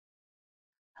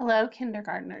Hello,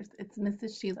 kindergartners. It's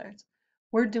Mrs. Sheelers.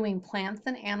 We're doing Plants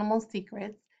and Animal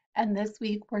Secrets, and this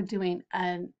week we're doing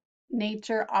a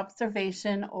nature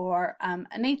observation or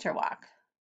a nature walk,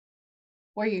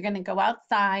 where you're going to go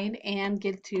outside and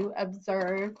get to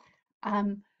observe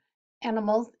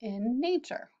animals in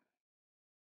nature.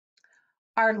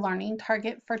 Our learning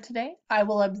target for today, I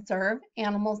will observe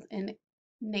animals in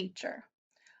nature.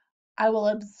 I will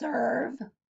observe,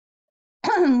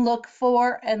 look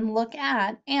for, and look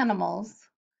at animals,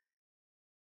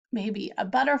 maybe a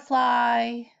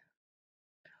butterfly,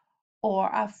 or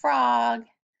a frog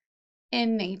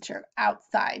in nature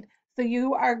outside. So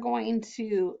you are going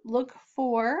to look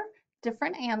for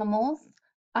different animals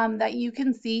that you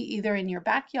can see either in your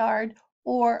backyard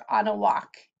or on a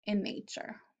walk in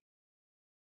nature.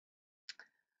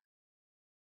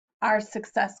 Our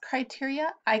success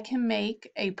criteria, I can make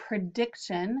a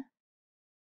prediction,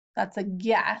 that's a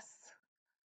guess,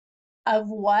 of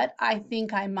what I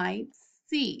think I might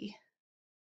see.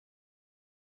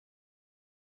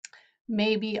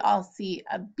 Maybe I'll see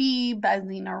a bee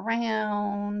buzzing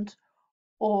around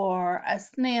or a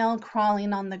snail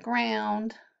crawling on the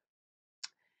ground.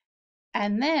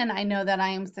 And then I know that I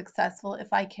am successful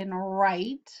if I can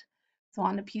write, so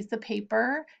on a piece of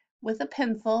paper with a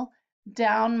pencil,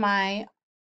 down my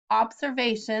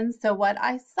observations, so what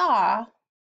I saw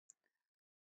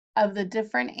of the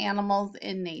different animals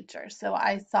in nature. So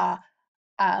I saw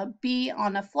a bee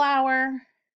on a flower,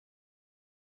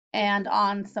 and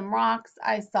on some rocks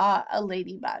I saw a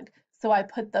ladybug. So I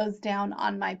put those down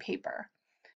on my paper.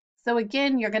 So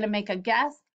again, you're going to make a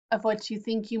guess of what you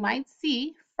think you might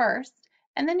see first,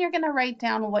 and then you're going to write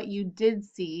down what you did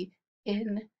see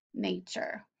in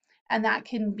nature. And that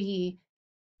can be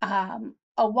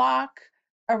a walk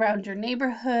around your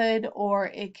neighborhood, or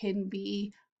it can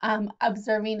be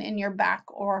observing in your back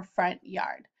or front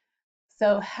yard.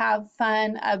 So have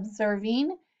fun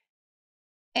observing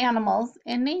animals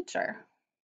in nature.